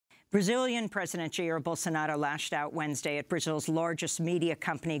Brazilian President Jair Bolsonaro lashed out Wednesday at Brazil's largest media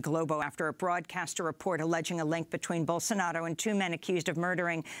company, Globo, after it broadcast a report alleging a link between Bolsonaro and two men accused of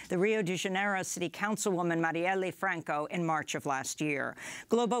murdering the Rio de Janeiro city councilwoman Marielle Franco in March of last year.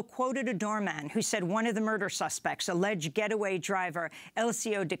 Globo quoted a doorman who said one of the murder suspects, alleged getaway driver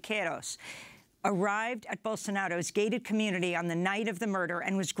Élcio de Queiroz, arrived at Bolsonaro's gated community on the night of the murder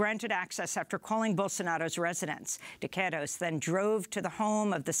and was granted access after calling Bolsonaro's residence. De Queiroz then drove to the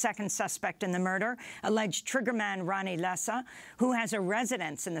home of the second suspect in the murder, alleged triggerman Ronnie Lessa, who has a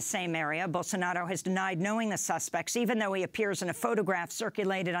residence in the same area. Bolsonaro has denied knowing the suspects, even though he appears in a photograph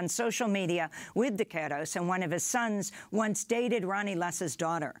circulated on social media with De Queiroz, and one of his sons once dated Ronnie Lessa's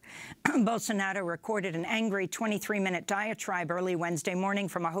daughter. Bolsonaro recorded an angry 23-minute diatribe early Wednesday morning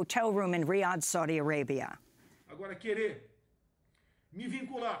from a hotel room in Riyadh, Saudi Arabia. Agora, querer me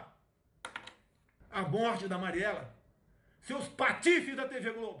vincular à morte da Marielle, seus patifes da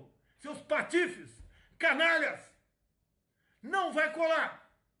TV Globo, seus patifes, canalhas, não vai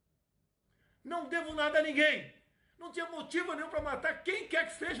colar. Não devo nada a ninguém. Não tinha motivo nenhum para matar quem quer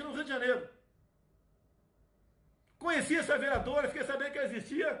que seja no Rio de Janeiro. Conheci essa vereadora, fiquei sabendo que ela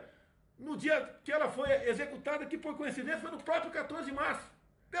existia no dia que ela foi executada, que por coincidência foi no próprio 14 de março.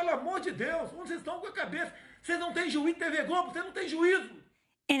 Pelo amor de Deus, onde vocês estão com a cabeça? Vocês não têm juízo, TV Globo, vocês não têm juízo.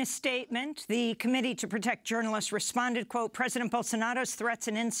 In a statement, the Committee to Protect Journalists responded, quote, President Bolsonaro's threats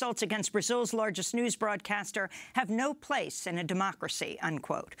and insults against Brazil's largest news broadcaster have no place in a democracy,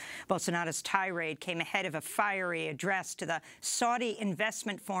 unquote. Bolsonaro's tirade came ahead of a fiery address to the Saudi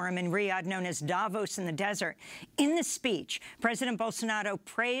investment forum in Riyadh known as Davos in the desert. In the speech, President Bolsonaro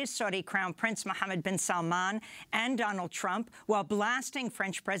praised Saudi Crown Prince Mohammed bin Salman and Donald Trump while blasting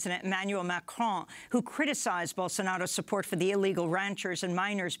French President Emmanuel Macron, who criticized Bolsonaro's support for the illegal ranchers and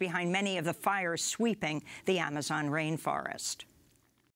miners behind many of the fires sweeping the Amazon rainforest.